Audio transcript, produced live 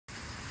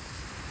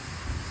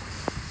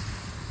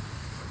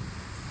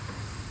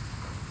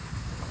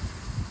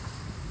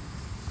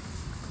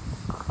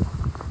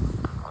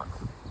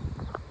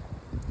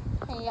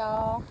Hey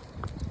y'all,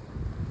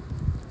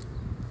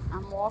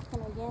 I'm walking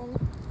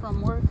again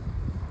from work.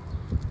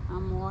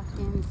 I'm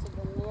walking to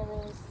the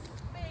nearest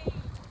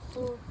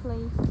food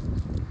place,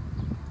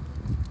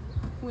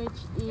 which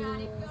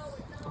is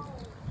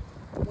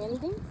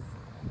Wendy's,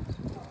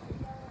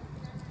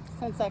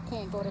 since I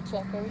can't go to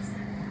Checkers.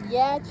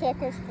 Yeah,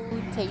 Checkers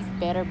food tastes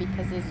better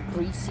because it's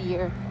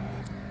greasier,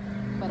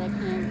 but I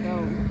can't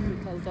go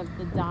because of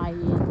the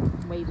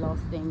diet weight loss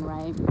thing,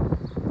 right?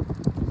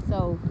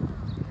 So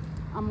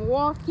I'm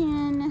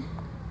walking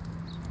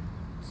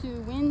to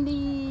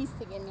Wendy's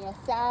to get me a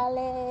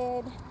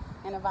salad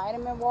and a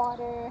vitamin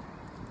water.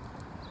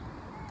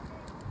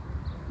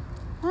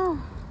 You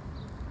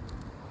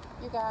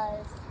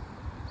guys,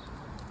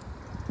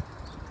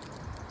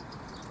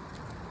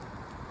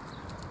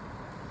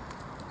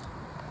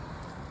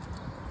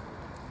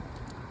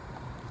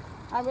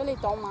 I really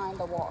don't mind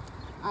the walk.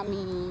 I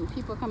mean,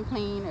 people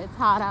complain it's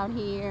hot out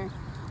here,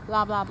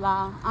 blah blah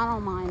blah. I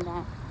don't mind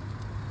that.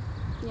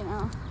 You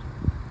know,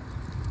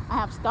 I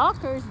have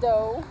stalkers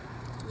though,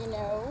 you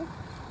know,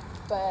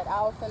 but I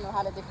also know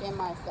how to defend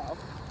myself.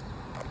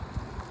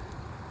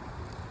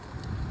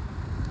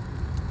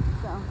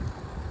 So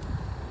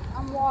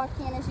I'm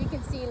walking, as you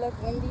can see. Look,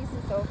 Wendy's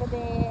is over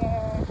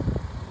there.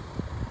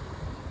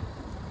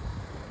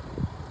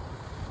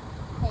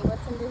 Hey,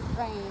 what's in this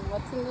rain?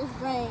 What's in this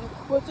rain?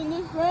 What's in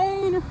this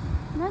rain?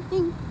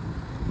 Nothing.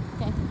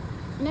 Okay.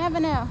 Never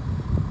know.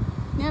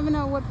 Never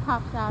know what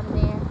pops out of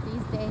there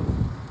these days.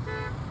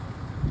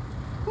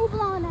 Who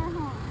blowing that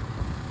horn?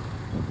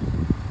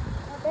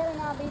 I better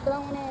not be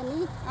blowing at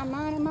me. I'm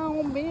minding my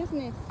own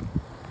business.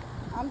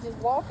 I'm just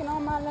walking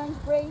on my lunch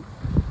break.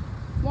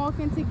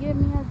 Walking to get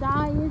me a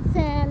diet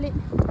salad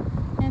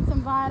and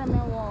some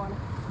vitamin water.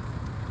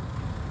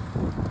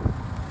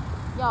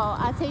 Y'all,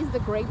 I taste the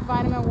grape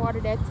vitamin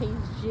water that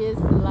tastes just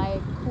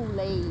like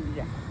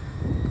Kool-Aid.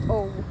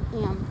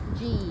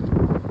 OMG.